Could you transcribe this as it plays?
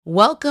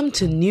Welcome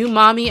to New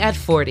Mommy at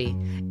 40,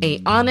 a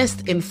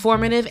honest,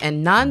 informative,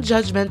 and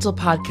non-judgmental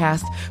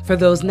podcast for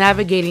those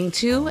navigating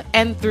to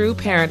and through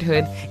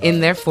parenthood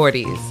in their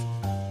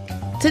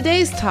 40s.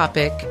 Today's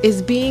topic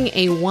is being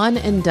a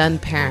one-and-done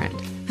parent.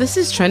 This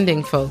is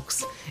trending,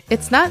 folks.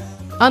 It's not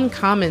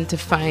uncommon to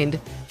find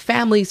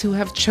families who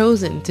have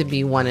chosen to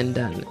be one and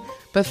done.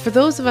 But for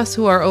those of us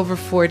who are over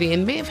 40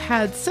 and may have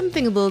had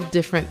something a little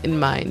different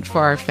in mind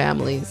for our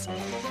families,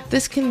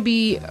 this can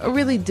be a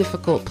really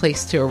difficult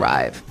place to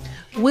arrive.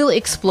 We'll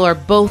explore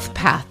both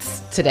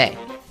paths today.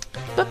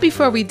 But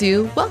before we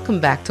do, welcome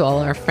back to all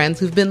our friends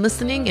who've been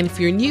listening. And if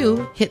you're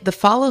new, hit the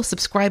follow,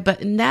 subscribe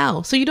button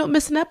now so you don't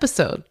miss an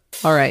episode.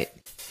 All right,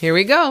 here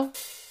we go.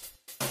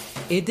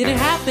 It didn't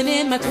happen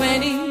in my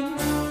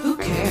 20s. Who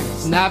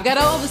cares? Now I've got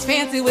all this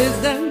fancy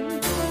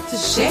wisdom to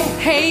share.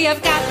 Hey,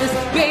 I've got this,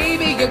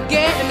 baby, you're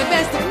getting the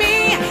best of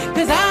me,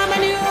 'cause I'm a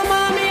new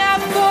mommy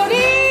at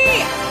 40.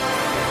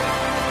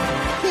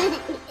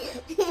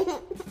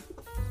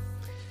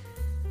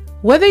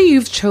 Whether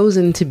you've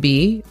chosen to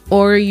be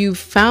or you've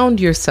found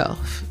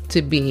yourself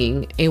to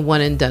being a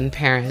one-and-done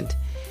parent,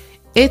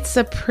 it's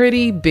a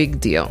pretty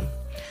big deal.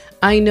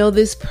 I know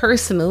this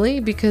personally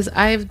because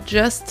I've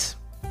just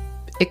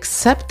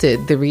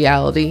accepted the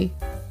reality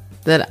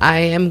that I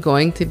am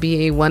going to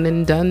be a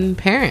one-and-done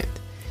parent.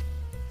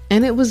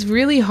 And it was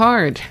really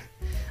hard.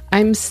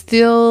 I'm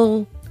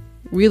still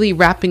really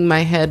wrapping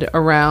my head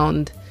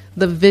around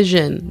the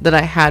vision that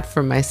I had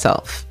for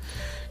myself.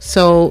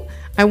 So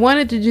I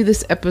wanted to do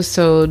this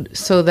episode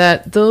so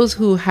that those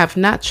who have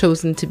not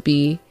chosen to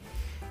be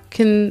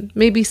can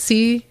maybe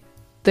see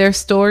their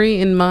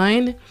story in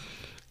mine,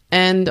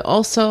 and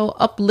also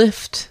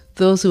uplift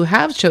those who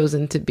have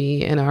chosen to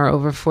be and are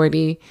over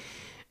 40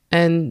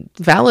 and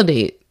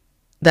validate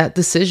that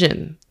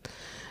decision.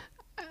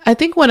 I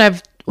think what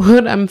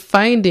I'm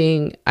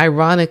finding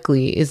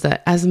ironically is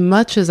that as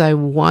much as I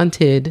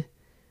wanted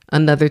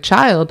another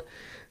child,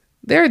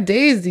 there are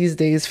days these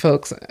days,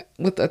 folks,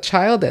 with a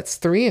child that's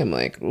 3, I'm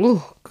like,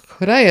 ooh,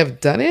 could I have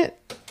done it?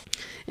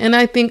 And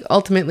I think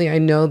ultimately I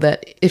know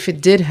that if it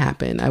did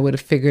happen, I would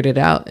have figured it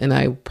out, and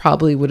I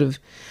probably would have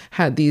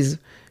had these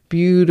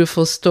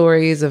beautiful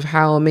stories of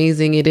how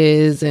amazing it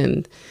is.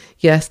 And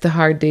yes, the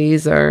hard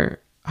days are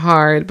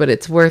hard, but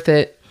it's worth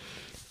it.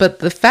 But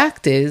the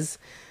fact is,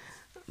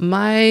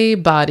 my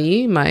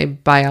body, my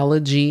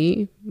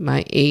biology,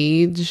 my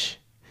age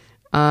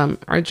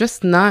are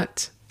just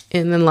not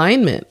in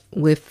alignment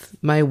with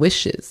my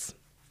wishes.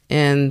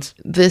 And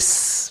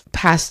this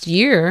past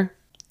year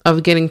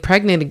of getting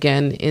pregnant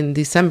again in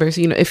December,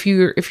 so, if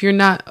you're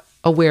not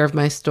aware of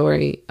my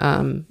story,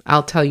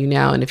 I'll tell you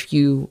now. And if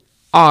you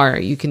are,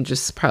 you can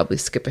just probably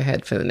skip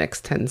ahead for the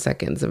next 10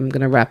 seconds. I'm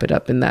going to wrap it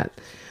up in that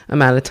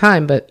amount of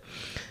time. But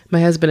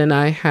my husband and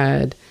I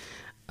had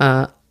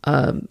a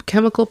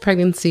chemical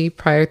pregnancy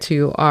prior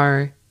to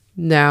our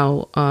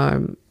now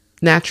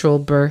natural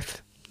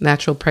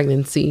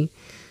pregnancy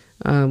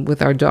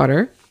with our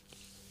daughter,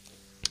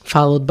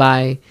 followed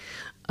by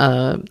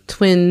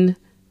twin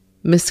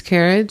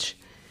miscarriage,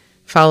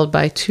 followed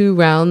by 2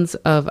 rounds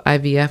of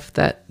IVF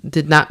that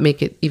did not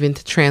make it even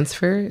to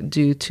transfer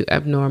due to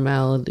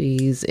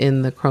abnormalities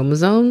in the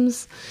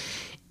chromosomes,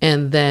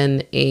 and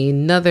then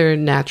another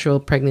natural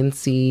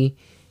pregnancy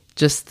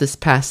just this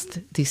past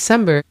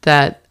December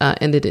that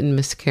ended in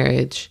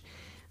miscarriage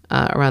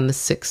around the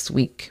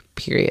 6-week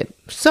period.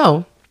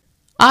 So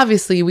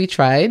obviously we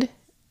tried,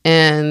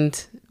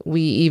 and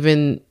we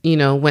even,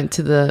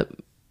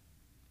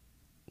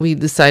 we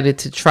decided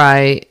to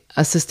try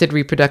assisted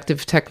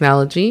reproductive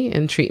technology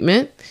and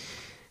treatment,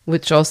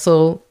 which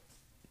also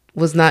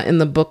was not in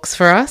the books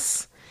for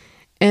us.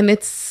 And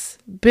it's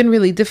been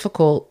really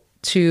difficult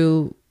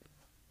to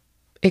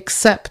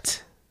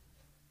accept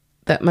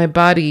that my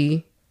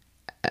body,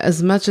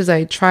 as much as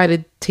I try to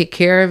take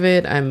care of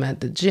it, I'm at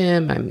the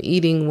gym, I'm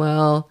eating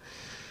well,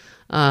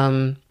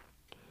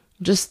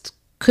 just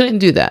couldn't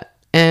do that.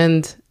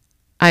 And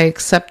I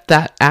accept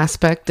that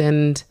aspect,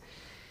 and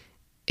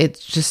it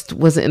just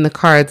wasn't in the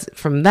cards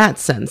from that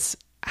sense.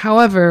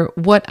 However,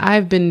 what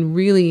I've been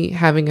really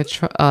having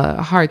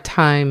a hard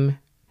time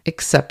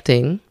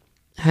accepting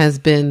has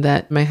been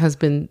that my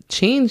husband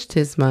changed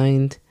his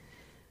mind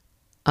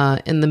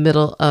in the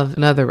middle of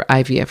another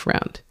IVF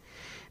round.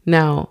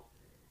 Now,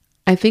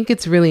 I think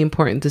it's really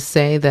important to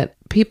say that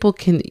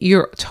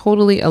you're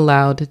totally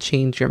allowed to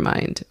change your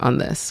mind on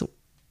this.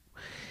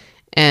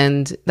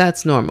 And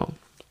that's normal.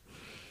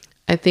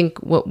 I think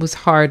what was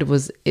hard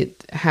was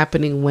it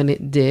happening when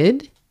it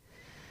did,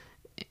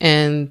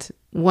 and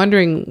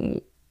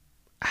wondering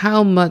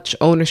how much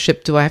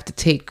ownership do I have to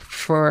take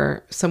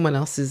for someone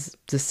else's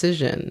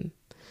decision?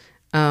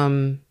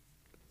 Do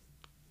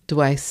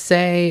I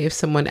say, if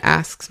someone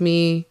asks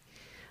me,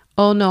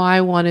 oh no,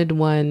 I wanted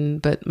one,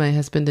 but my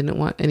husband didn't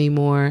want any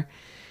more?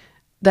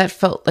 That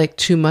felt like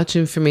too much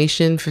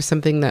information for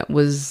something that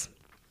was,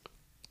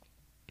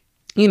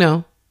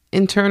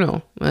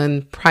 internal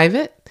and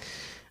private.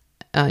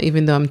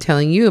 Even though I'm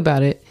telling you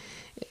about it,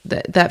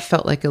 that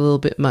felt like a little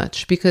bit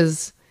much,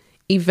 because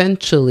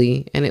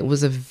eventually, and it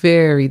was a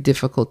very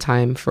difficult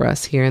time for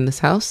us here in this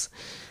house,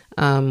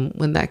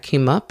 when that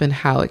came up and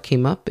how it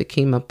came up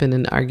in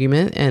an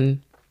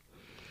argument,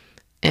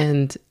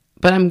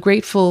 but I'm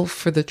grateful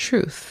for the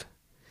truth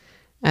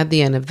at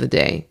the end of the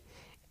day,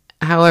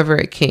 however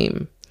it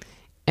came.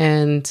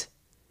 And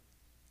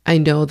I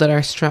know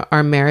that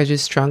our marriage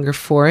is stronger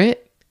for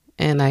it,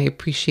 and I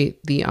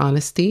appreciate the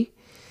honesty.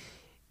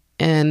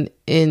 And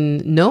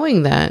in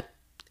knowing that,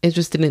 it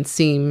just didn't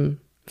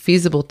seem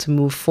feasible to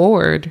move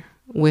forward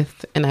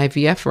with an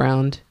IVF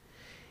round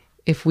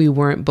if we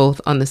weren't both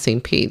on the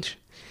same page.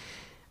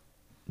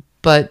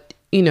 But,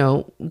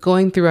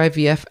 going through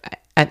IVF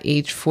at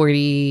age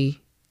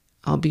 40,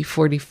 I'll be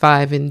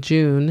 45 in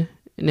June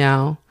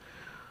now.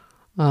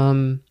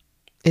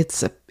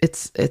 It's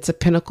a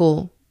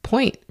pinnacle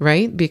point,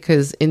 right?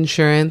 Because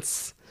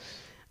insurance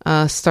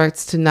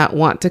starts to not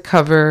want to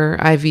cover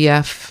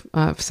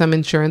IVF. Some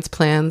insurance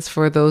plans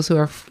for those who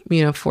are,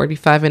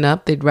 45 and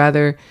up, they'd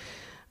rather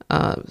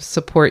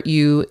support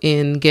you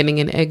in getting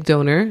an egg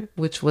donor,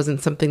 which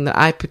wasn't something that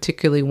I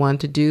particularly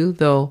wanted to do,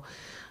 though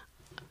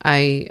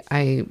my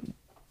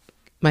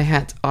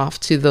hat's off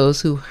to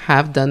those who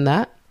have done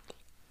that.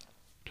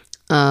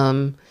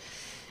 And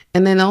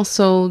then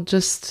also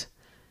just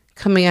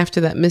coming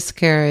after that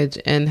miscarriage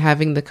and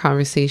having the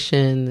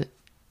conversation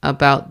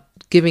about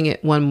giving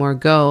it one more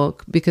go,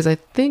 because I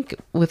think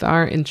with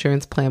our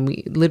insurance plan,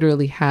 we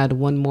literally had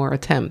one more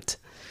attempt,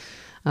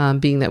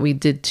 being that we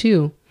did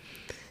two.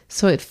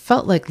 So it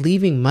felt like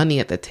leaving money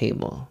at the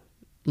table,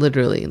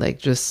 literally, like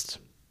just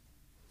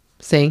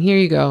saying, here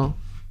you go.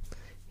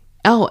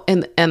 Oh,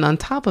 and on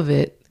top of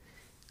it,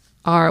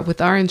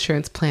 with our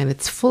insurance plan,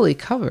 it's fully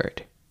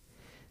covered.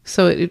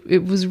 So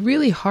it was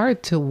really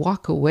hard to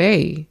walk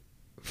away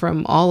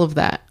from all of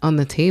that on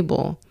the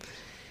table.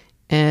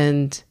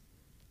 And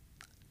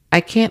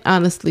I can't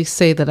honestly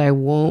say that I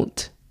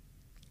won't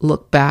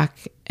look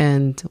back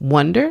and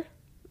wonder.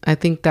 I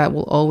think that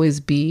will always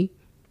be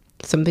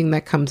something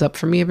that comes up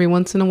for me every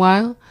once in a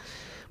while.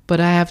 But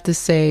I have to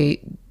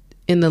say,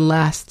 in the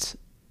last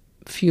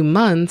few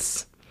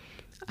months,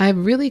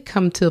 I've really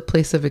come to a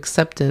place of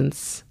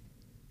acceptance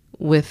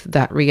with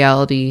that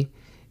reality,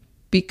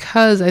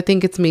 because I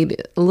think it's made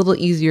it a little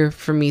easier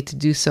for me to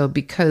do so,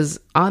 because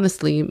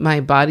honestly, my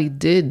body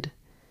did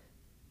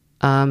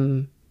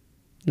not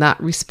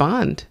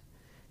respond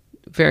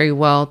very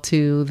well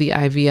to the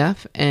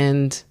IVF,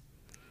 and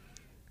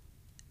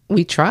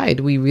we tried.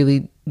 We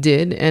really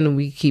did, and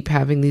we keep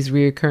having these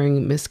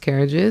reoccurring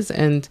miscarriages.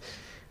 And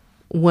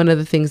one of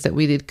the things that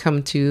we did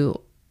come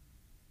to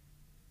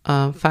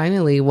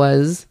finally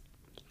was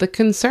the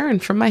concern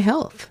for my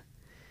health.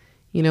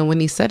 When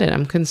he said it,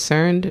 I'm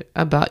concerned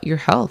about your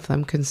health.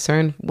 I'm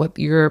concerned what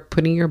you're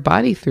putting your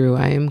body through.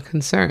 I am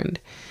concerned.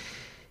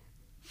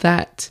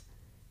 That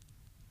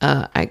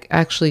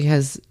actually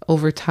has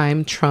over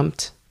time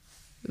trumped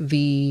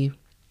the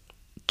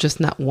just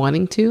not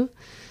wanting to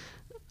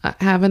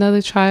have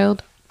another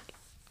child,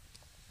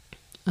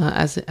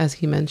 as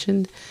he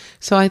mentioned.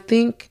 So I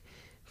think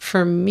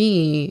for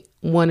me,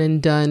 one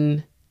and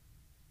done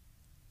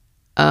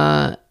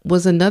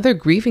was another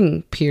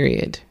grieving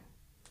period.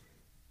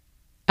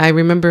 I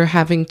remember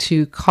having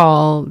to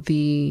call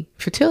the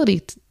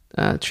fertility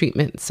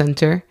treatment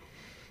center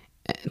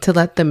to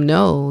let them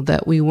know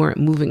that we weren't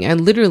moving.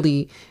 And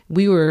literally,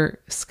 we were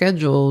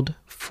scheduled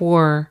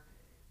for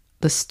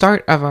the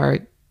start of our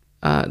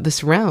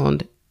this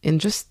round in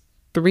just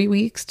 2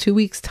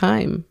 weeks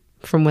time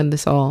from when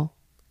this all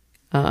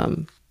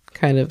kind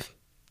of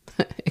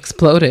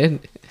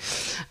exploded,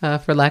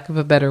 for lack of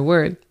a better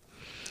word.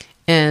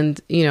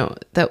 And,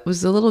 that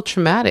was a little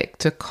traumatic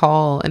to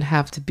call and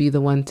have to be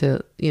the one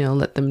to,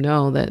 let them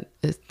know that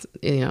it's,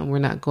 we're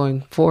not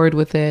going forward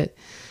with it.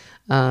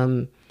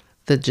 The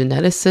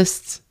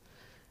geneticists,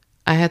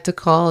 I had to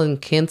call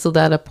and cancel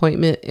that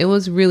appointment. It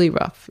was really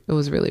rough.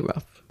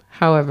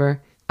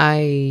 However,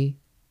 I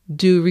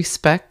do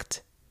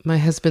respect my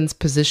husband's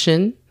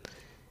position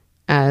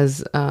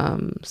as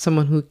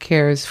someone who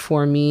cares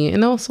for me.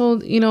 And also,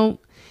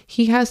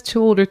 he has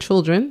 2 older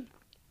children.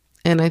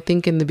 And I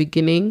think in the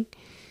beginning,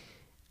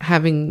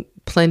 having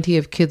plenty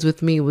of kids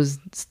with me was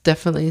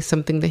definitely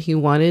something that he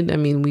wanted. I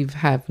mean, we've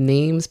had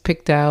names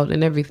picked out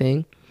and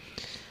everything.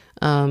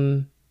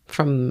 From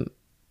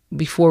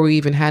before we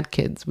even had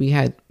kids, we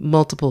had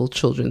multiple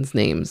children's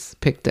names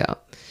picked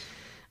out.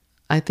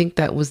 I think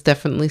that was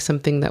definitely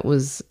something that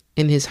was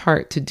in his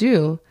heart to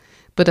do.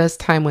 But as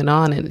time went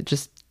on, and it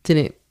just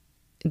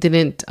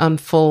didn't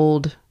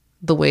unfold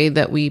the way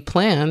that we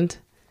planned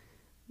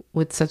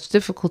with such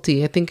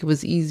difficulty, I think it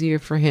was easier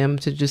for him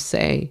to just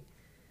say,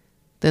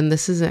 then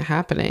this isn't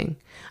happening.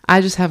 I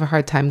just have a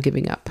hard time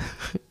giving up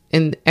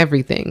in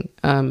everything,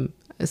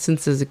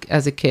 since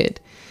as a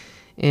kid,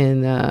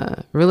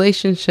 in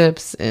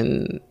relationships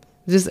and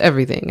just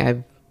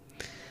everything.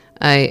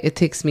 It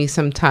takes me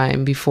some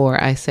time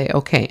before I say,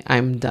 okay,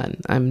 I'm done.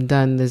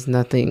 There's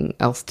nothing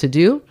else to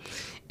do.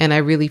 And I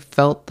really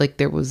felt like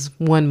there was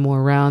one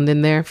more round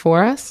in there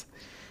for us.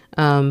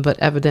 But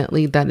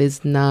evidently that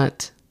is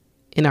not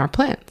in our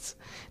plans.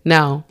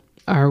 Now,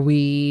 are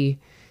we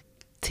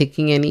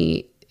taking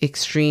any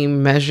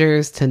extreme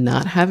measures to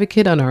not have a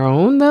kid on our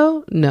own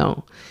though?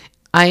 No.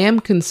 I am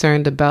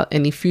concerned about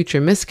any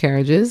future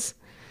miscarriages,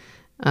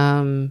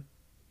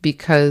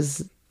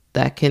 because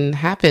that can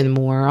happen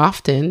more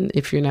often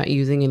if you're not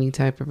using any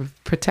type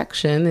of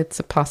protection. It's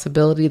a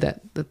possibility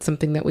that that's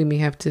something that I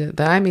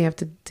may have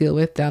to deal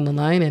with down the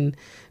line, and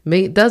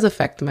does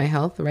affect my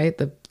health, right?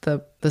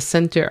 The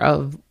center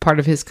of part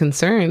of his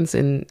concerns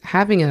in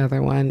having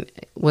another one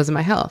was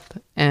my health,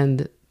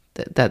 and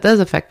that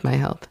does affect my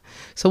health.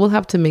 So we'll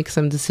have to make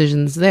some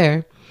decisions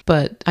there,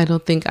 but I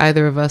don't think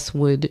either of us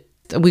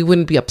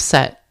wouldn't be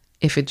upset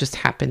if it just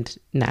happened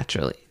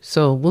naturally.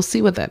 So we'll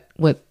see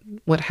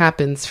what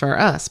happens for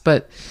us.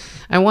 But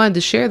I wanted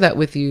to share that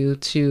with you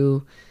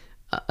to,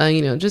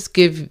 just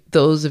give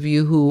those of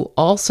you who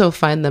also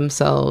find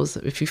themselves,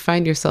 if you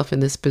find yourself in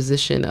this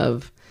position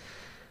of,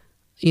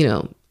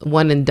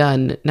 one and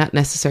done, not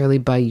necessarily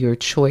by your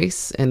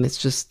choice, and it's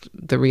just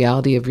the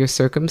reality of your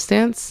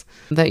circumstance,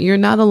 that you're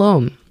not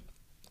alone.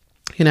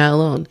 You're not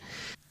alone.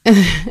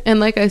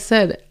 And like I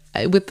said,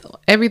 with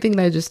everything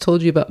that I just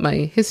told you about my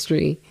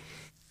history,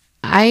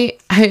 I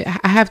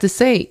have to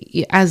say,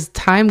 as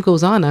time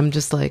goes on, I'm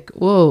just like,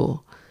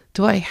 whoa,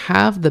 do I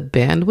have the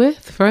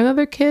bandwidth for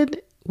another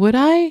kid? Would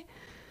I?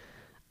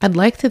 I'd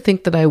like to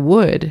think that I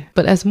would,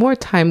 but as more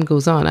time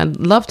goes on, I'd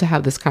love to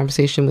have this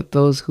conversation with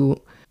those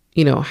who,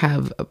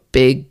 have a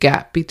big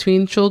gap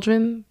between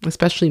children,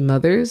 especially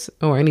mothers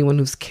or anyone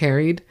who's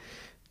carried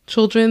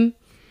children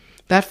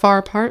that far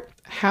apart.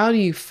 How do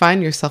you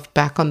find yourself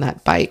back on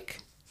that bike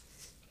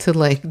to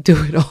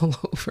do it all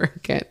over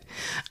again?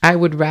 I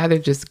would rather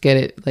just get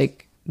it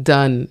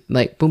done,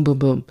 boom, boom,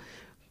 boom,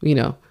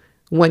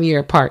 1 year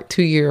apart,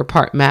 2 year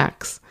apart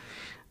max.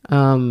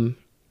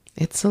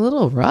 It's a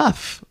little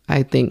rough,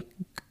 I think,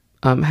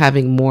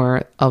 having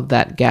more of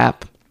that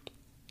gap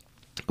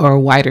or a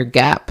wider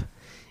gap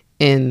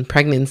in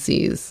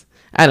pregnancies.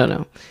 I don't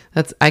know.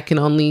 I can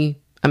only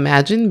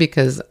imagine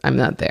because I'm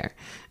not there.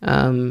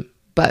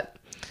 But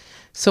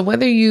so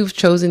whether you've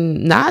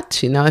chosen not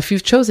to, now, if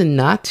you've chosen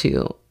not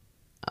to,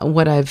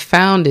 what I've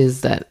found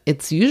is that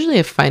it's usually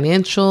a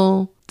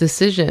financial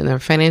decision or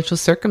financial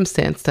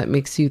circumstance that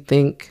makes you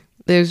think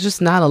there's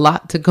just not a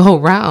lot to go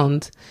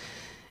around,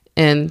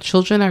 and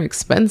children are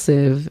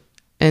expensive,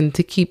 and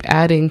to keep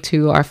adding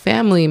to our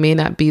family may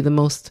not be the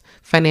most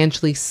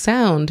financially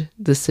sound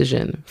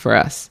decision for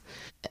us.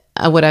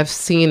 What I've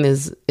seen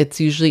is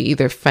it's usually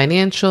either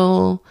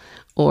financial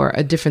or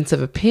a difference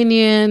of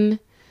opinion.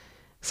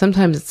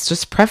 Sometimes it's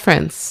just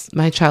preference.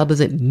 My child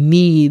doesn't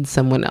need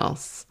someone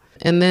else.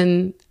 And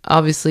then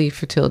obviously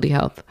fertility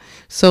health.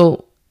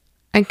 So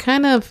the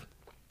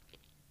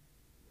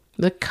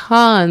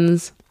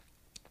cons,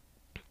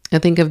 I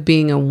think, of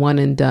being a one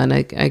and done,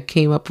 I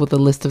came up with a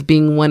list of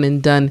being one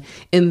and done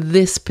in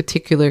this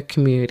particular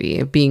community,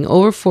 of being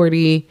over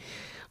 40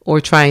 or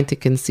trying to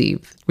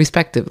conceive,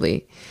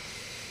 respectively,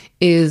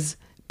 is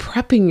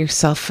prepping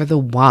yourself for the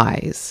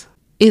whys.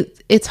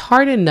 It's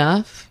hard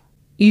enough.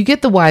 You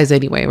get the whys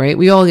anyway, right?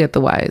 We all get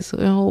the whys.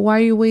 Oh, why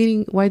are you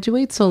waiting? Why'd you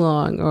wait so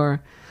long?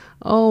 Or,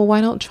 oh,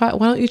 why don't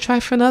you try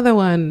for another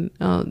one?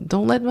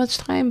 Don't let much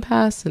time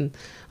pass, and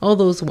all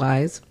those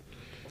whys.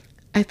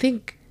 I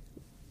think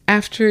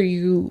after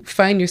you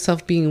find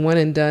yourself being one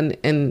and done,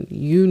 and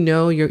you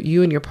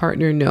and your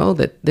partner know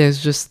that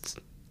that's just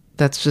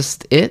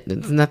it.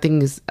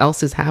 Nothing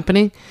else is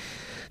happening.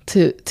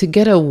 To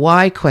get a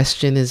why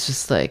question is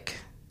just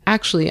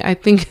actually, I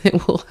think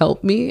it will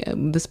help me.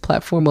 This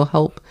platform will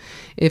help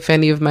if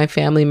any of my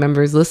family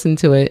members listen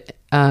to it,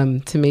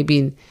 to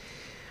maybe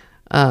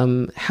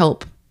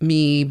help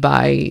me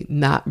by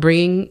not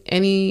bringing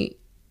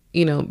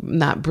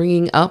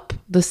up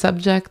the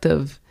subject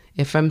of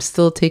if I'm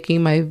still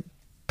taking my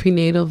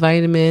prenatal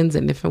vitamins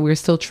and if we're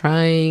still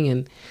trying,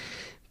 and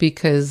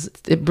because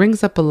it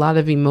brings up a lot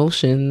of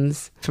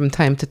emotions from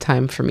time to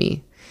time for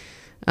me.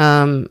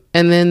 And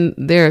then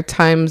there are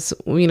times,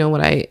 when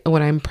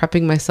I'm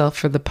prepping myself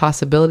for the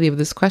possibility of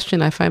this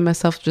question, I find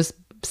myself just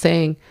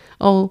saying,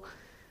 oh,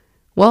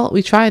 well,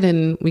 we tried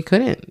and we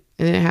couldn't,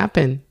 and it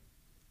didn't.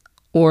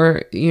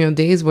 Or,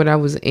 days when I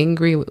was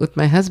angry with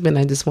my husband,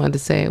 I just wanted to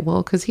say,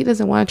 well, because he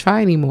doesn't want to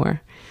try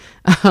anymore.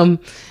 I've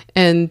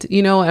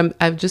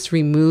just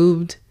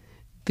removed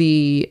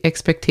the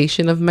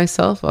expectation of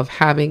myself of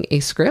having a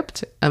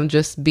script. I'm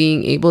just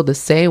being able to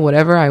say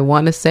whatever I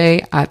want to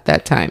say at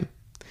that time.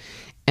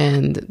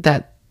 And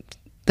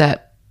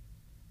that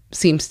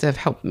seems to have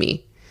helped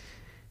me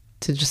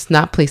to just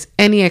not place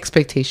any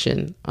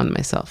expectation on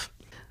myself.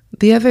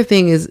 The other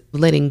thing is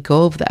letting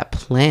go of that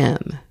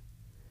plan.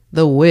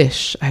 The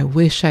wish. I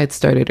wish I had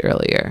started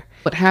earlier.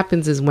 What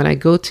happens is when I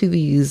go to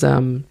these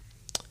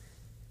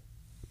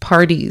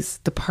parties,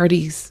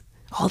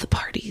 all the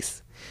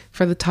parties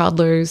for the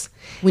toddlers,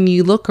 when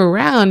you look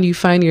around, you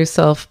find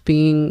yourself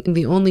being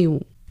the only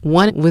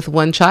one with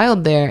one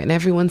child there, and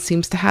everyone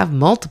seems to have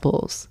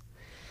multiples.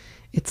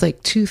 It's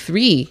 2,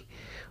 3,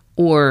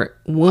 or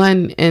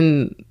 1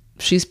 and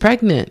she's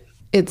pregnant.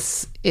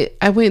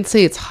 I wouldn't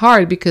say it's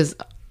hard because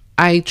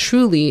I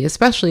truly,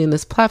 especially in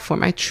this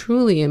platform, I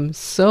truly am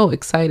so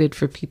excited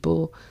for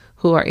people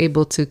who are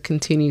able to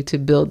continue to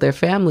build their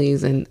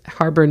families and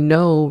harbor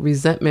no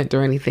resentment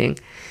or anything.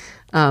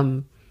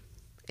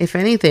 If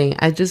anything,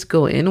 I just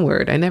go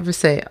inward. I never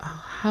say,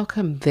 oh, how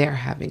come they're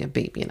having a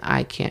baby and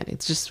I can't?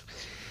 It's just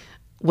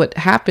what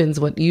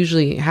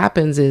usually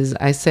happens is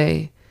I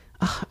say,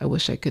 oh, I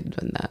wish I could have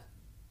done that.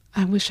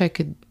 I wish I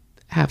could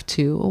have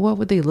two. Or what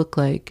would they look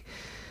like?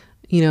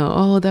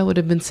 Oh, that would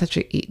have been such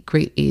a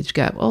great age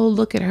gap. Oh,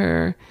 look at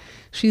her.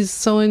 She's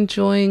so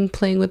enjoying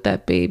playing with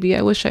that baby.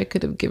 I wish I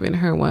could have given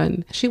her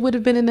one. She would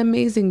have been an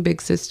amazing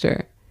big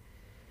sister.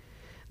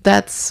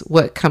 That's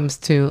what comes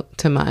to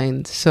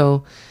mind.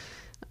 So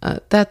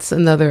that's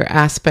another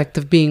aspect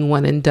of being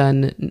one and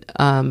done,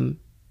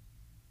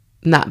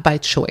 not by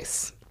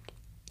choice.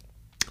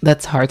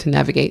 That's hard to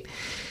navigate.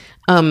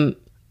 Then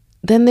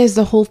there's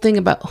the whole thing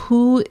about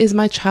who is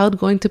my child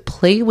going to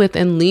play with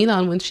and lean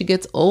on when she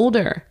gets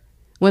older,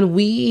 when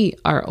we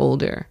are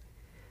older.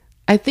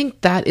 I think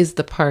that is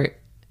the part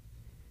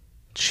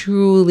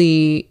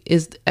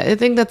I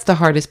think that's the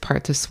hardest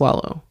part to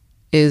swallow,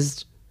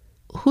 is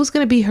who's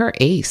going to be her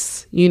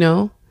ace,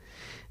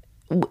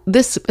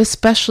 This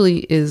especially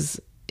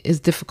is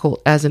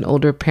difficult as an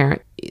older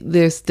parent.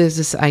 There's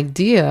this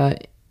idea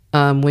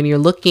when you're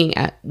looking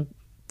at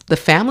the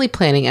family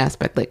planning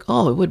aspect, like,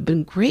 oh, it would have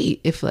been great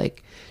if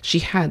like she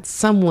had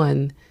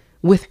someone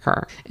with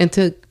her and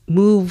to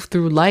move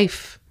through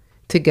life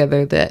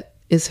together that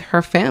is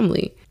her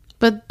family.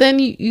 But then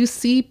you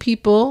see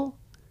people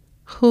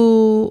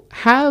who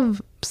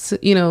have,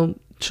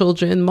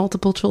 children,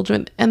 multiple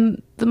children,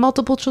 and the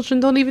multiple children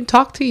don't even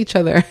talk to each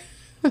other.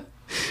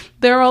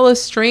 They're all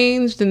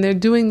estranged and they're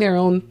doing their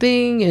own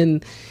thing.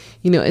 And,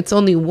 it's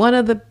only one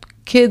of the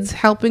kids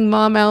helping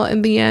mom out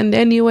in the end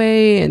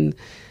anyway, and,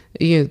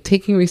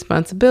 taking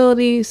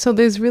responsibility. So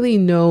there's really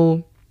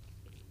no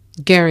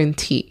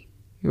guarantee,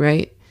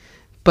 right?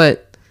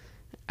 But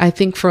I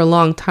think for a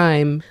long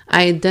time,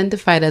 I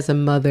identified as a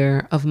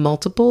mother of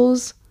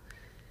multiples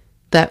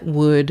that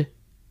would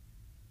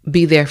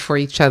be there for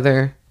each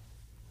other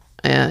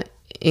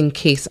in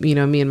case, me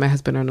and my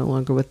husband are no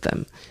longer with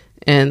them,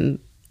 and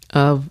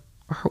of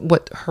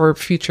what her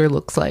future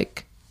looks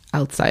like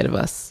outside of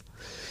us.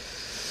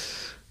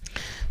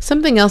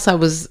 Something else I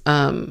was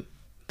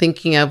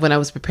thinking of when I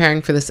was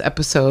preparing for this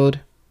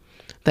episode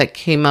that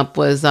came up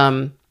was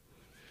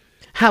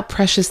how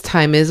precious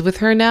time is with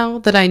her now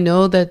that I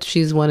know that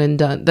she's one and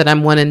done, that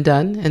I'm one and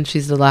done and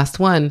she's the last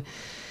one.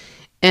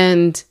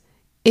 And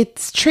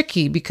it's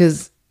tricky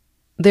because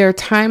there are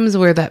times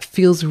where that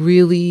feels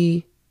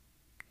really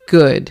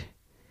good.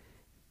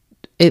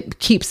 It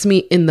keeps me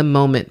in the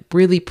moment,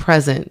 really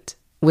present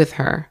with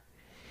her.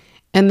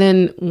 And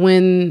then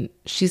when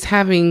she's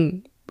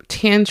having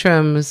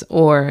tantrums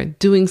or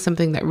doing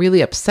something that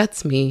really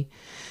upsets me,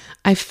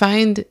 I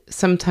find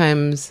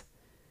sometimes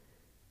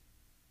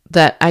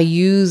that I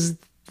use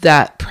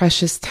that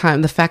precious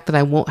time, the fact that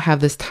I won't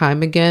have this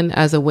time again,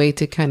 as a way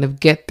to kind of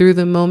get through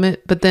the moment.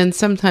 But then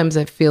sometimes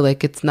I feel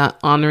like it's not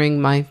honoring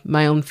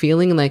my own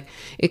feeling. Like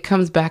it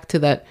comes back to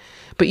that,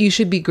 but you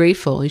should be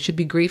grateful. You should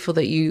be grateful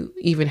that you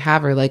even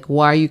have her. Like,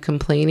 why are you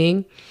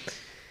complaining?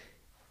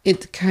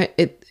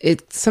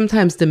 It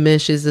sometimes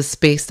diminishes the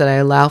space that I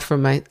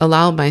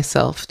allow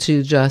myself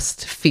to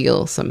just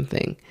feel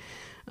something.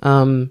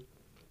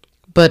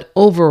 But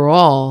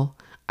overall,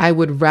 I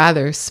would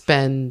rather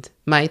spend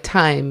my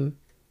time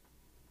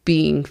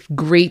being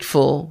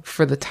grateful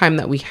for the time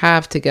that we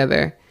have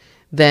together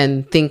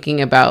than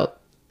thinking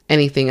about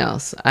anything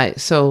else.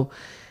 So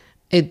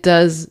it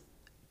is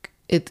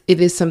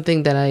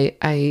something that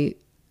I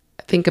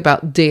think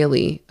about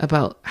daily,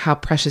 about how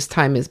precious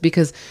time is,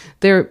 because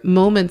there are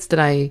moments that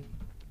I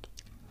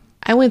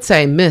wouldn't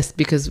say I missed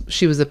because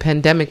she was a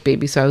pandemic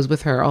baby, so I was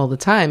with her all the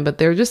time. But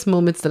there are just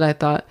moments that I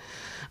thought,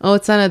 oh,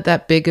 it's not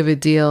that big of a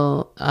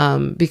deal,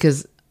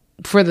 because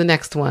for the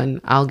next one,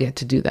 I'll get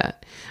to do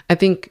that. I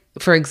think,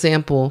 for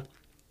example,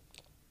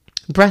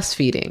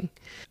 breastfeeding.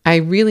 I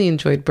really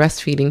enjoyed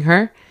breastfeeding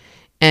her,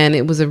 and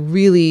it was a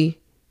really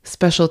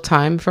special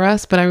time for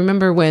us. But I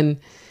remember when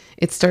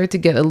it started to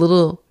get a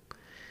little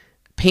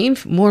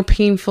more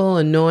painful,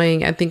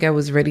 annoying, I think I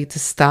was ready to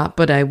stop,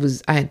 but I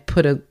had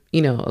put a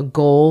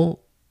goal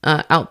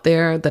out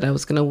there that I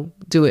was going to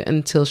do it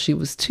until she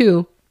was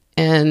 2.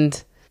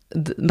 And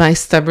my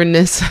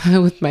stubbornness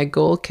with my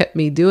goal kept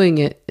me doing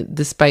it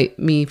despite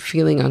me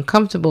feeling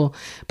uncomfortable,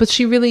 but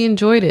she really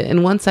enjoyed it.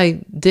 And once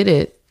I did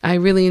it, I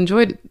really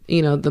enjoyed,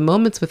 the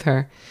moments with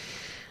her.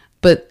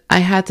 But I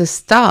had to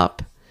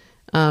stop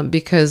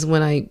because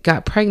when I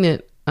got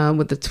pregnant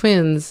with the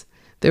twins,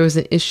 there was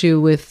an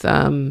issue with,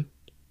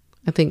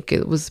 I think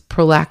it was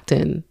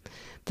prolactin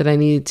that I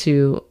needed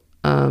to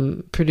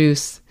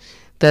produce,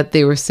 that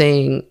they were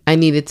saying I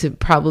needed to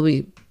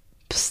probably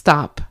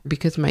stop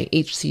because my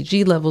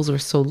HCG levels were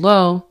so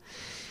low,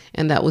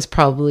 and that was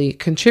probably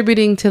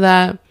contributing to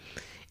that.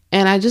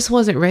 And I just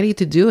wasn't ready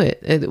to do it.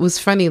 It was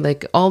funny,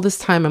 like all this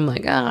time I'm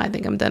like, I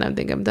think I'm done.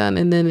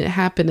 And then it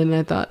happened and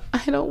I thought,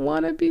 I don't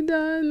want to be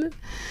done.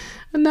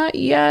 Not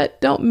yet.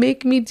 Don't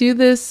make me do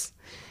this.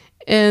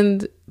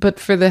 But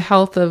for the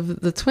health of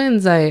the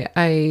twins,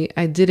 I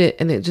did it,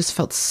 and it just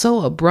felt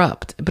so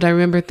abrupt. But I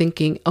remember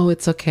thinking, oh,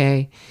 it's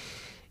okay.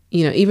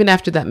 Even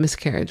after that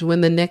miscarriage,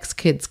 when the next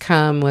kids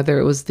come, whether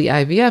it was the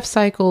IVF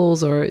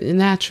cycles or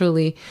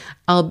naturally,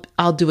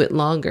 I'll do it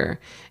longer.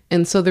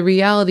 And so the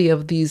reality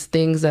of these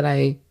things that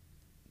I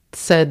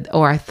said,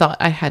 or I thought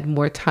I had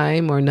more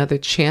time or another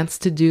chance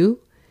to do,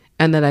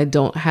 and that I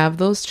don't have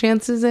those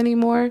chances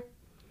anymore,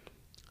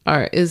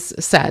 is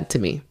sad to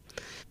me.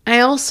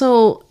 I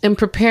also am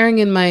preparing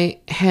in my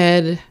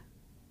head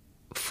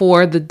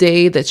for the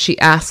day that she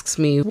asks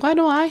me, why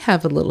do I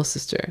have a little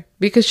sister?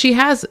 Because she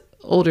has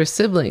older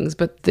siblings,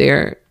 but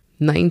they're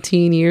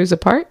 19 years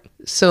apart.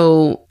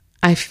 So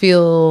I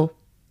feel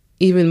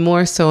even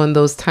more so in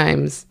those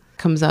times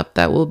comes up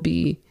that will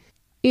be,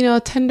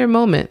 a tender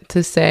moment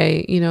to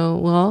say,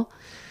 well,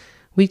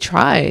 we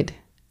tried,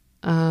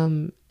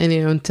 and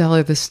tell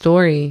her the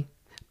story,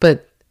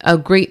 but a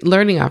great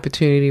learning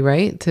opportunity,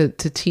 right? To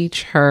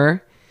teach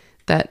her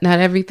that not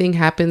everything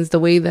happens the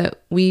way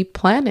that we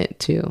plan it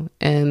to.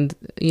 And,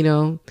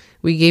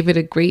 we gave it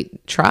a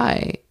great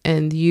try,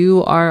 and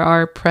you are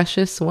our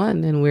precious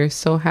one. And we're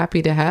so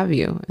happy to have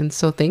you and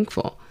so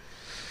thankful.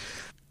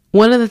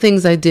 One of the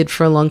things I did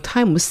for a long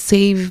time was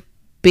save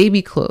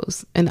baby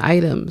clothes and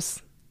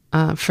items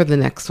for the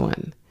next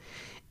one.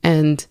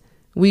 And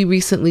we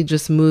recently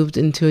just moved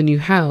into a new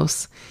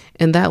house,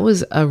 and that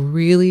was a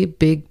really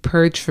big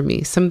purge for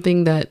me.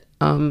 Something that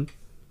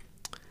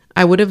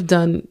I would have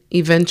done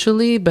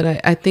eventually, but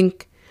I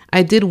think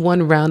I did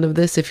one round of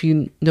this. If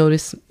you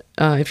notice,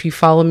 if you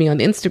follow me on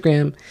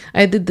Instagram,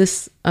 I did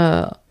this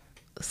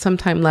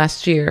sometime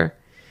last year.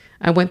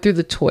 I went through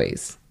the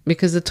toys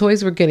because the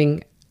toys were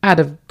getting out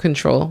of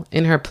control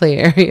in her play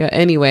area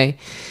anyway.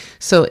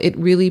 So it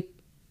really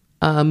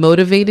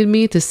motivated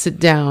me to sit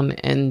down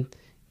and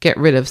get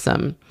rid of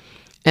some.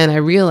 And I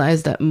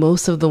realized that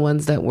most of the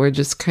ones that were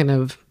just kind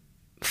of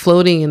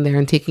floating in there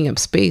and taking up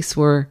space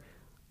were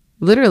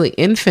literally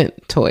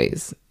infant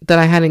toys that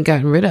I hadn't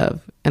gotten rid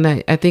of. And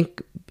I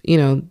think,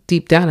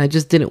 deep down, I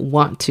just didn't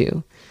want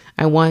to.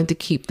 I wanted to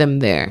keep them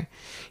there.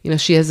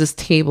 She has this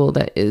table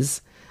that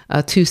is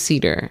a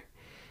 2-seater.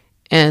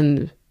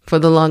 And for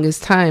the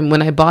longest time,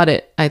 when I bought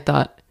it, I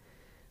thought,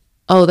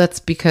 oh, that's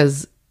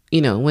because,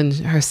 when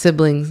her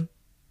sibling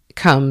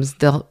comes,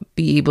 they'll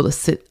be able to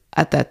sit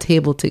at that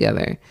table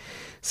together.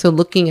 So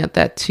looking at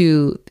that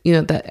too,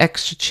 that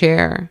extra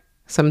chair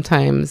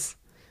sometimes,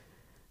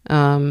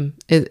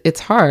 it's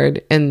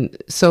hard. And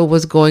so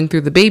was going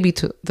through the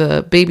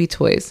baby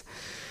toys.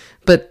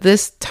 But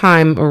this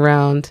time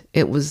around,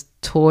 it was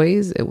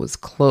toys, it was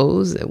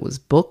clothes, it was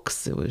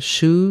books, it was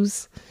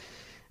shoes,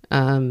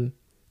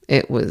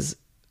 it was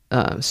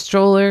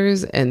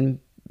strollers and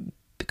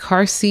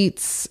car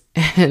seats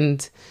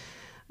and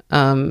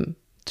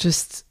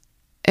just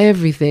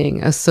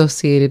everything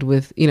associated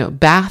with,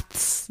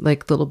 baths,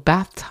 like little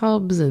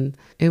bathtubs. And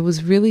it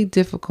was really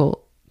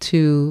difficult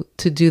to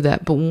do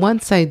that. But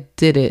once I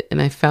did it and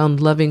I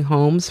found loving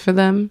homes for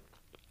them,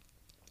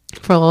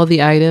 for all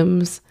the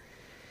items,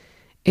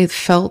 it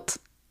felt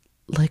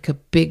like a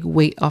big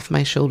weight off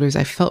my shoulders.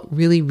 I felt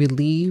really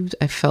relieved.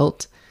 I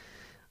felt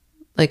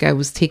like I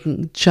was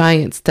taking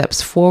giant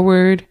steps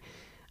forward.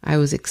 I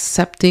was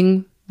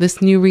accepting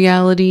this new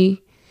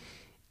reality,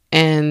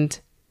 and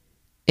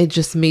it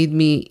just made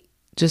me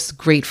just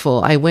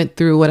grateful. I went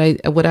through what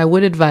I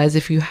would advise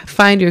if you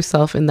find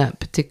yourself in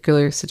that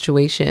particular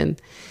situation.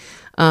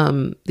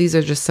 These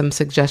are just some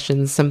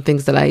suggestions. Some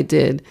things that I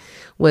did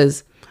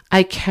was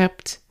I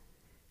kept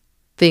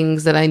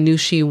things that I knew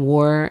she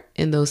wore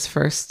in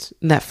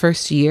that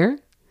first year,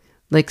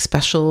 like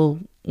special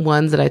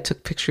ones that I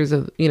took pictures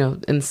of,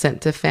 and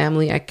sent to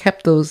family. I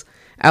kept those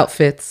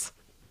outfits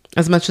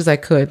as much as I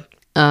could,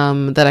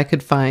 that I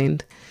could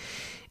find.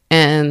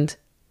 And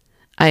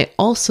I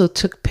also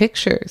took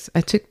pictures. I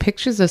took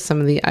pictures of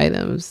some of the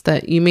items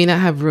that you may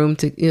not have room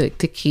to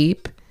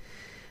keep,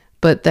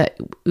 but that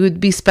would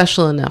be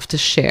special enough to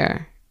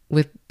share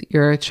with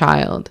your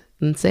child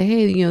and say,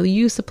 hey, you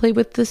used to play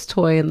with this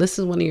toy, and this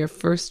is one of your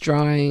first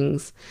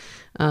drawings.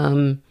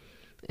 And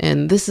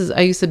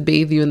I used to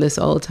bathe you in this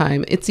all the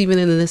time. It's even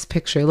in this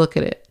picture. Look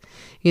at it,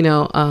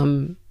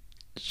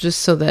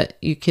 just so that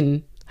you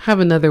can have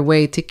another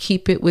way to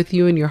keep it with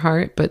you in your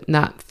heart, but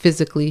not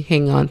physically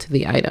hang on to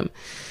the item.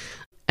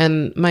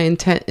 And my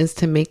intent is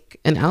to make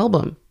an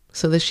album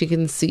so that she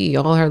can see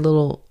all her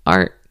little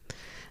art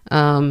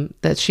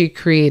that she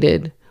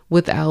created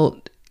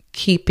without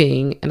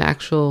keeping an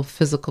actual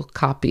physical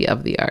copy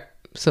of the art.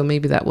 So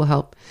maybe that will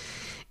help.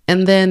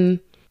 And then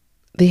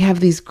they have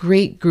these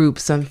great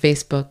groups on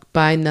Facebook,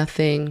 Buy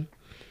Nothing,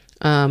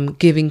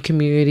 giving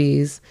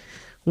communities,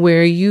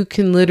 where you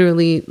can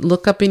literally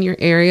look up in your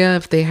area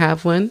if they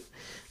have one.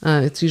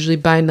 It's usually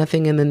Buy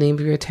Nothing in the name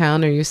of your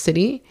town or your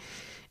city.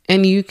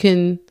 And you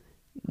can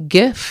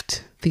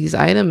gift these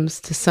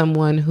items to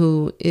someone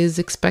who is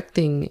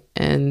expecting,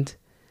 and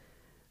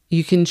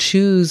you can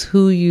choose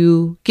who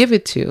you give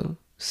it to.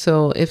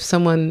 So if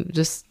someone,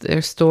 just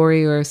their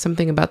story or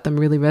something about them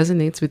really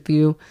resonates with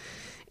you,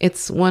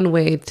 it's one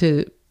way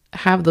to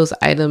have those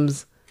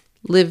items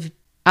live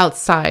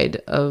outside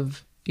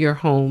of your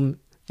home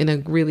in a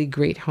really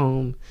great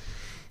home.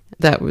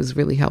 That was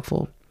really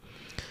helpful.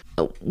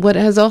 What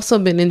has also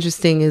been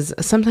interesting is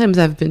sometimes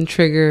I've been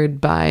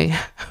triggered by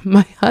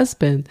my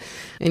husband,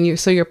 and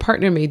your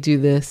partner may do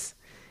this.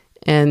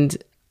 And,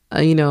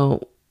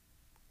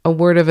 a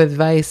word of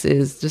advice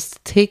is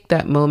just take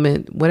that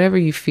moment, whatever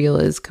you feel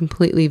is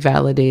completely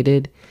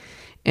validated.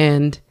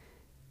 And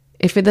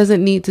if it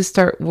doesn't need to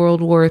start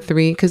World War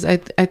III, because I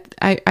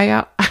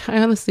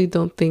honestly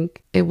don't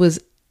think it was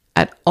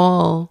at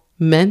all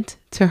meant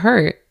to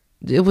hurt.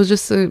 It was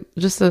just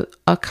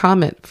a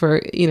comment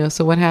for,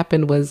 so what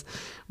happened was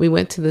we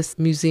went to this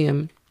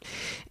museum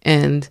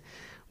and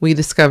we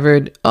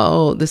discovered,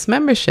 this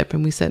membership.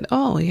 And we said,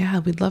 oh yeah,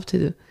 we'd love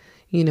to,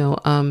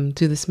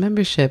 do this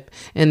membership.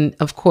 And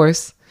of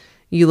course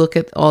you look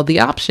at all the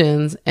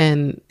options,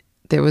 and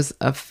there was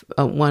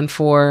a one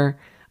for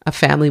a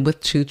family with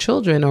 2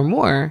 children or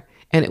more,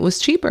 and it was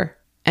cheaper.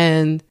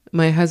 And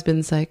my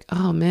husband's like,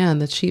 oh man,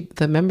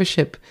 the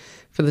membership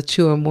for the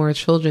 2 or more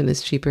children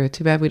is cheaper.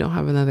 Too bad we don't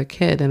have another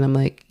kid. And I'm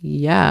like,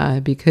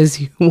 yeah, because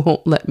you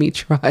won't let me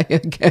try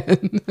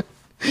again.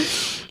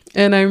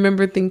 And I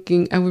remember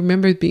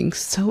being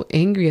so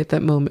angry at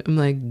that moment. I'm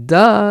like,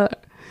 duh.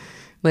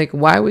 Like,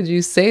 why would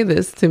you say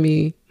this to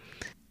me?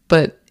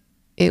 But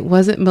it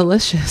wasn't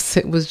malicious.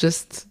 It was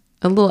just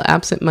a little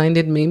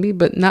absent-minded maybe,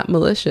 but not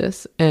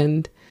malicious.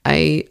 And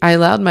I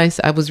allowed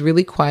myself, I was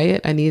really quiet.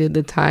 I needed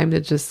the time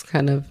to just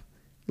kind of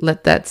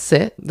let that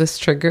sit, this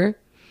trigger.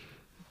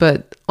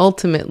 But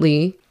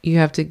ultimately, you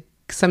have to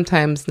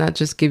sometimes not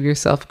just give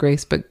yourself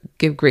grace, but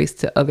give grace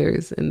to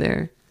others in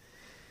their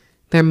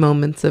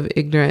moments of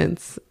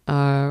ignorance,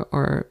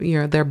 or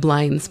their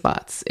blind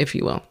spots, if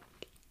you will.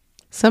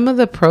 Some of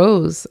the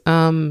pros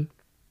in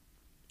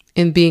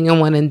being a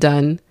one and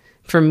done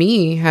for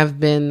me have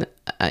been,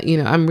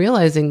 I'm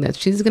realizing that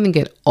she's going to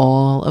get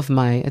all of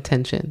my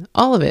attention,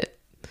 all of it.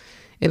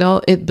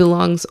 It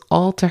belongs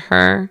all to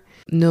her.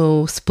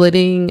 No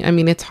splitting. I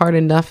mean, it's hard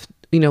enough,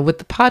 with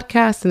the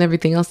podcast and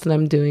everything else that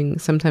I'm doing.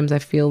 Sometimes I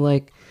feel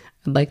like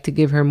I'd like to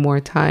give her more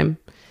time,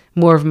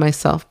 more of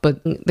myself, but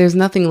there's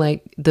nothing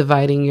like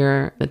dividing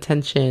your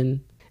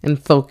attention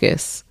and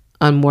focus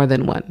on more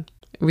than one.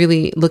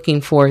 Really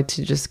looking forward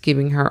to just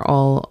giving her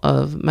all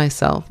of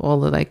myself, all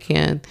that I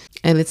can.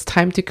 And it's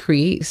time to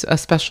create a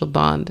special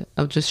bond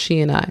of just she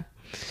and I.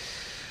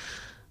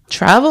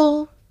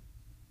 Travel,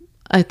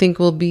 I think,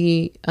 will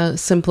be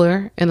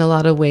simpler in a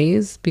lot of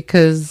ways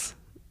because,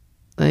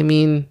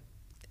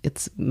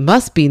 it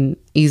must be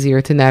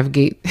easier to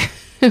navigate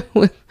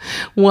with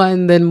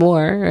one than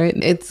more, right?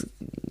 It's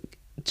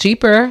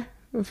cheaper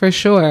for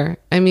sure.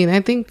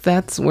 I think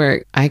that's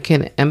where I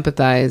can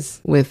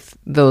empathize with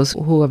those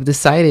who have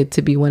decided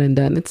to be one and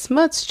done. It's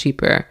much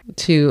cheaper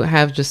to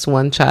have just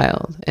one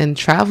child. And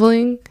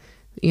traveling,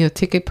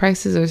 ticket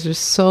prices are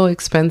just so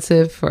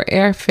expensive for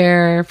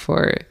airfare,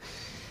 for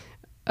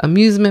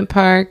amusement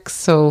parks.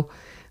 So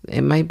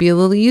it might be a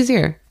little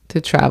easier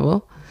to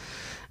travel.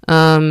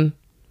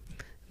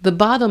 The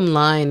bottom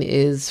line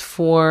is,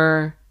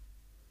 for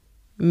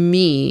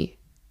me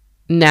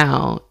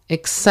now,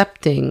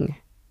 accepting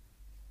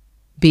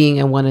being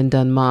a one and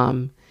done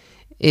mom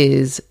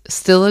is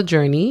still a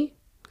journey.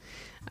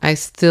 I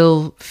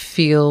still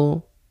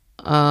feel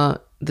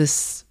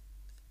this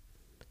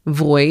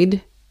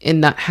void in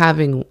not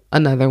having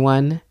another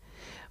one,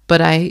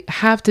 but I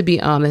have to be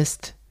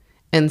honest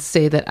and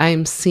say that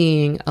I'm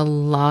seeing a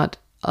lot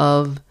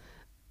of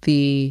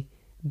the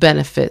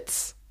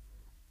benefits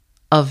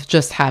of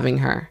just having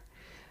her.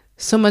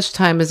 So much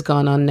time has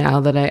gone on now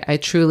that I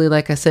truly,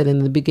 like I said in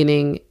the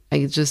beginning,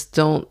 I just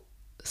don't,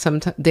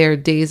 sometimes there are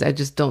days I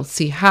just don't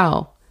see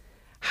how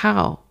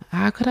could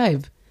I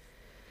have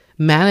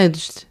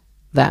managed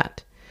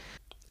that,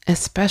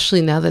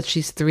 especially now that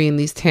she's 3 and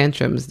these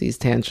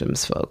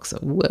tantrums, folks,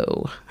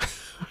 whoa,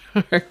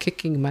 are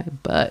kicking my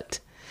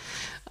butt.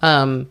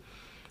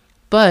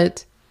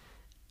 But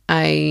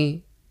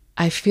I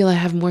feel I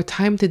have more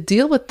time to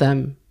deal with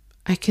them.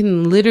 I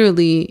can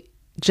literally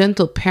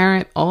gentle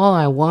parent all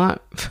I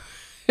want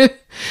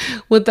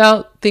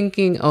without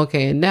thinking,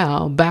 okay,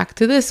 now back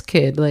to this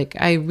kid. Like,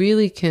 I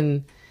really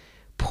can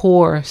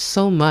pour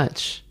so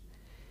much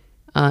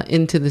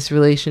into this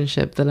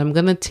relationship that I'm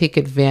going to take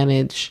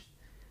advantage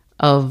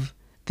of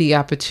the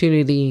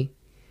opportunity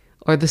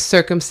or the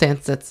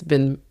circumstance that's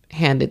been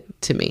handed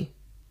to me.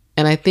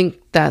 And I think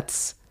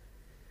that's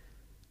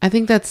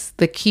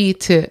the key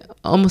to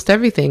almost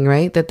everything,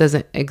 right? That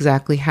doesn't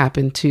exactly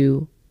happen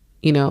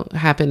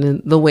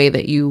in the way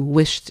that you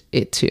wished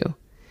it to.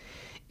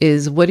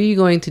 Is what are you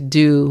going to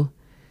do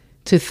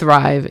to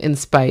thrive in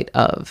spite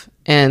of?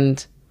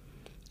 And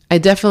I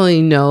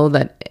definitely know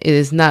that it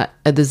is not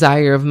a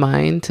desire of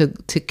mine to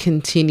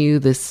continue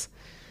this,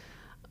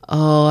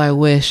 I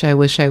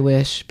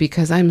wish,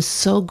 because I'm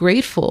so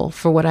grateful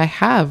for what I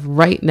have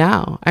right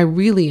now. I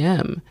really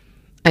am.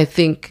 I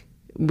think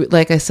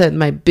like I said,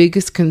 my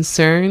biggest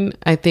concern,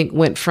 I think,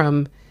 went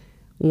from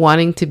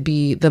wanting to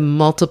be the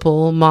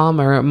multiple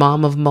mom or a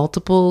mom of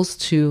multiples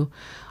to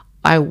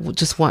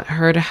just want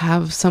her to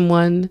have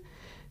someone,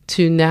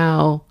 to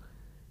now,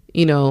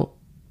 who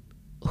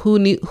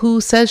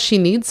says she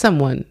needs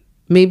someone?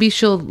 Maybe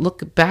she'll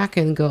look back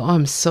and go, oh,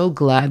 I'm so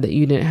glad that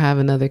you didn't have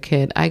another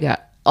kid. I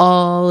got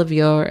all of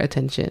your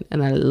attention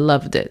and I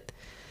loved it.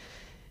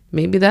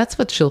 Maybe that's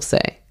what she'll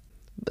say.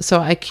 So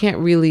I can't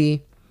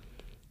really,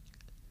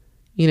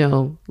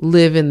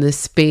 live in this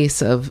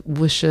space of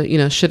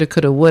shoulda,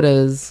 coulda,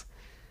 wouldas,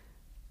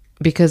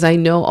 because I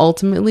know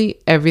ultimately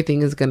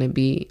everything is going to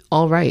be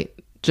all right,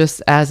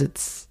 just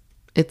as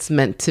it's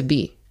meant to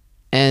be.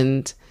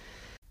 And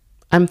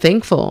I'm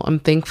thankful. I'm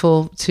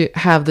thankful to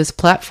have this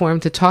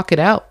platform to talk it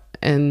out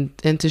and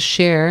to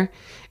share.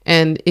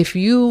 And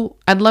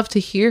I'd love to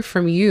hear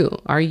from you.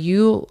 Are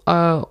you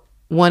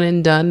one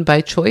and done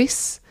by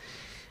choice?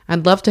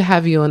 I'd love to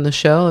have you on the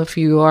show if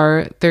you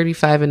are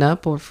 35 and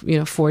up or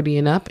 40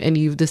 and up, and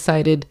you've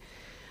decided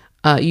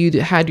you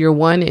had your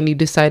one and you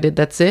decided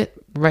that's it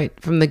right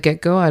from the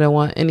get-go. I don't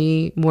want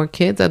any more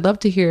kids. I'd love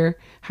to hear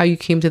how you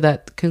came to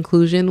that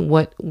conclusion.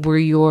 What were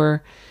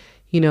your,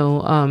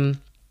 what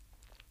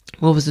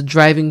was the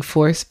driving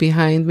force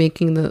behind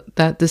making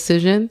that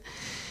decision?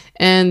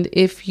 And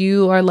if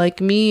you are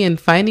like me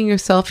and finding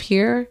yourself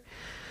here,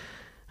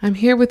 I'm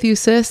here with you,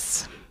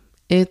 sis.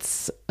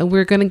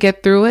 We're going to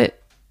get through it.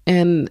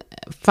 And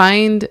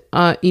find,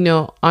 on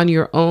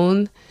your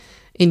own,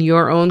 in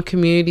your own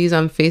communities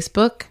on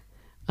Facebook,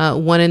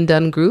 one and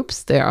done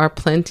groups. There are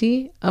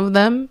plenty of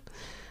them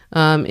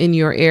in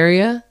your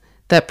area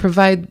that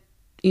provide,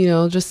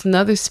 just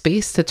another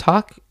space to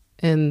talk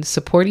and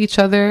support each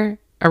other,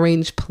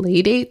 arrange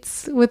play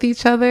dates with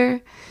each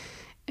other,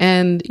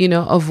 and,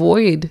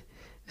 avoid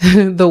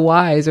the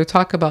whys, or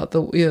talk about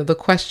the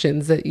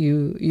questions that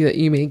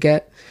you may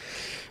get.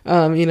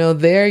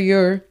 There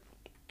you're,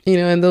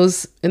 in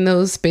those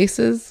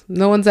spaces,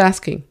 no one's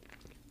asking.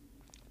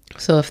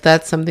 So if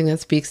that's something that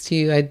speaks to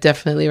you, I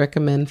definitely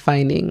recommend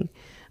finding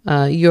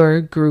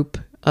your group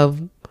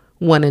of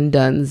one and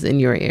dones in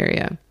your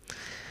area.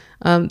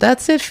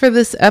 That's it for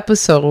this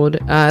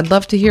episode. I'd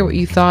love to hear what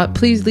you thought.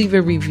 Please leave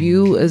a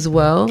review as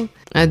well.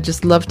 I'd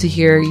just love to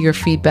hear your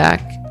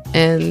feedback.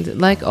 And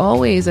like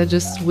always, I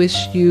just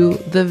wish you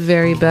the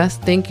very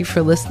best. Thank you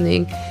for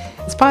listening.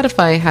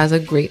 Spotify has a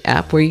great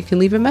app where you can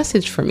leave a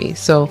message for me.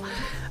 So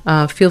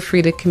feel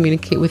free to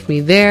communicate with me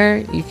there.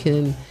 You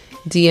can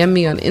DM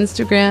me on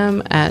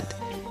Instagram at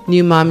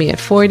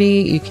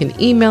newmommy@40. You can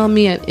email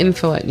me at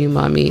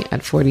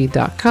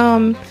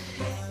info@newmommy40.com.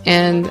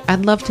 And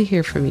I'd love to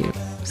hear from you.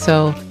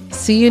 So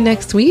see you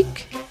next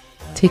week.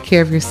 Take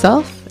care of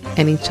yourself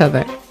and each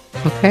other.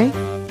 Okay?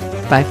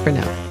 Bye for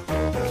now.